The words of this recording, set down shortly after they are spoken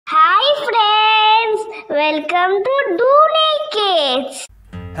Welcome to Doony Kids.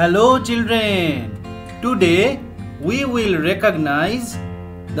 Hello children. Today we will recognize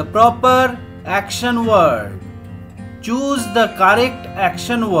the proper action word. Choose the correct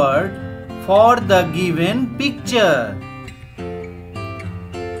action word for the given picture.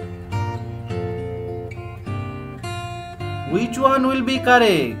 Which one will be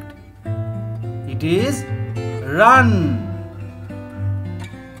correct? It is run.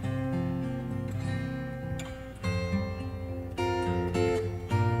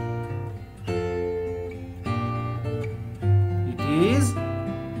 It is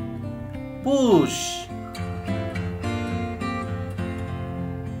push.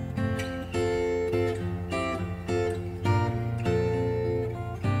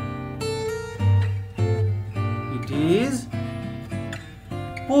 It is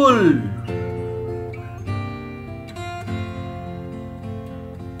pull.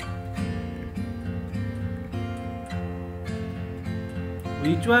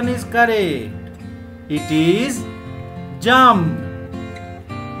 Which one is correct? It is jump.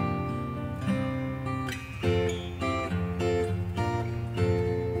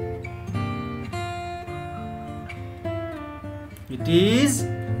 It is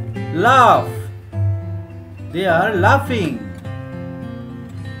laugh. They are laughing.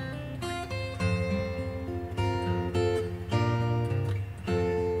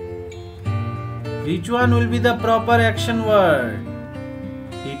 Which one will be the proper action word?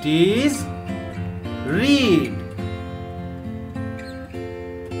 It is read.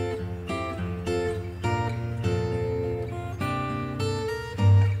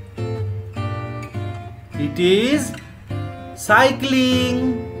 It is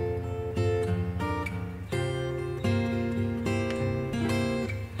cycling.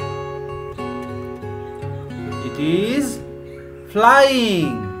 It is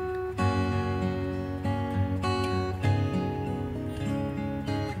flying.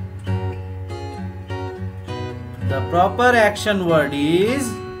 The proper action word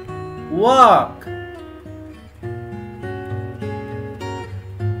is walk.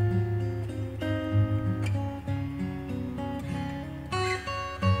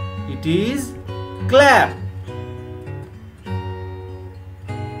 It is clap.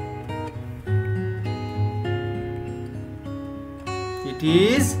 It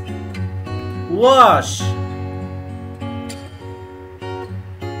is wash.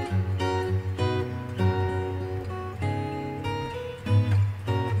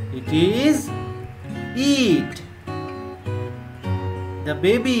 It is eat. The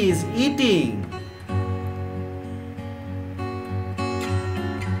baby is eating.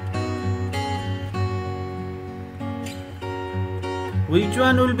 Which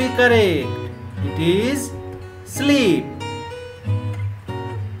one will be correct? It is sleep.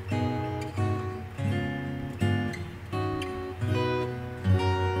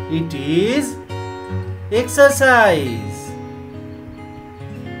 It is exercise.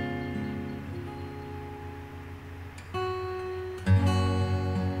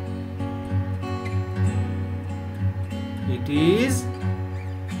 It is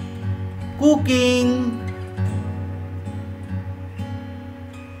cooking.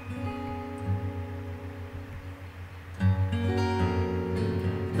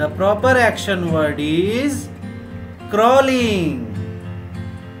 The proper action word is crawling.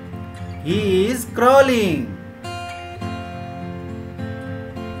 He is crawling.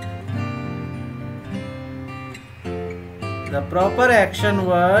 The proper action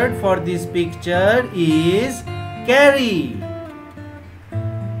word for this picture is carry.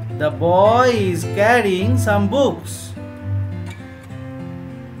 The boy is carrying some books.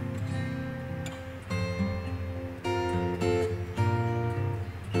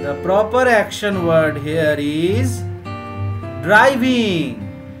 The proper action word here is driving.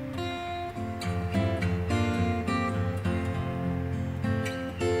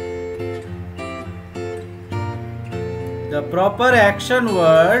 The proper action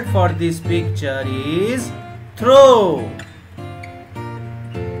word for this picture is throw.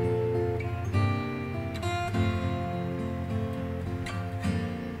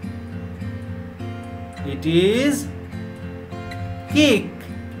 It is kick.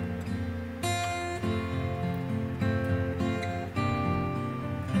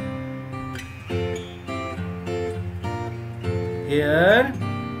 Here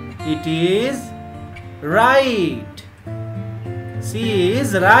it is write. She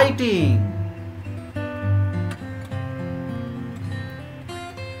is writing.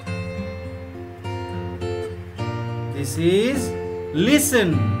 This is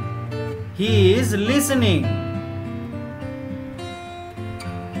listen. He is listening.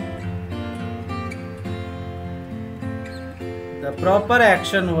 The proper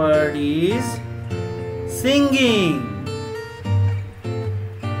action word is singing.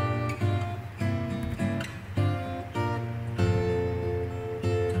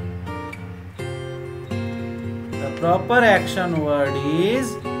 The proper action word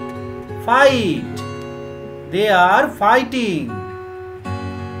is fight. They are fighting.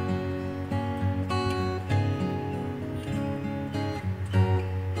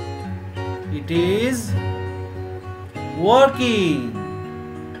 It is working.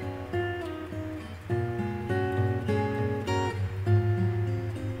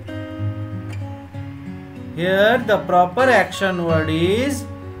 Here the proper action word is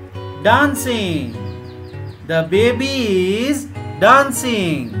dancing. The baby is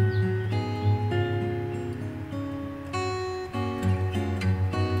dancing.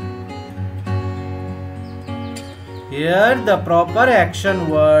 Here the proper action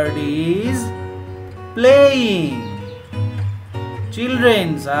word is playing.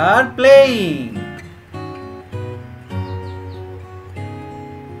 Children are playing.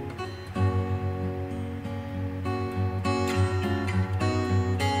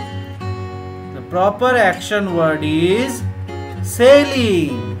 The proper action word is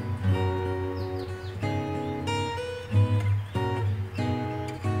sailing.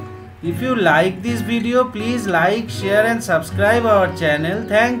 If you like this video, please like, share and subscribe our channel.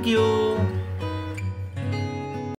 Thank you.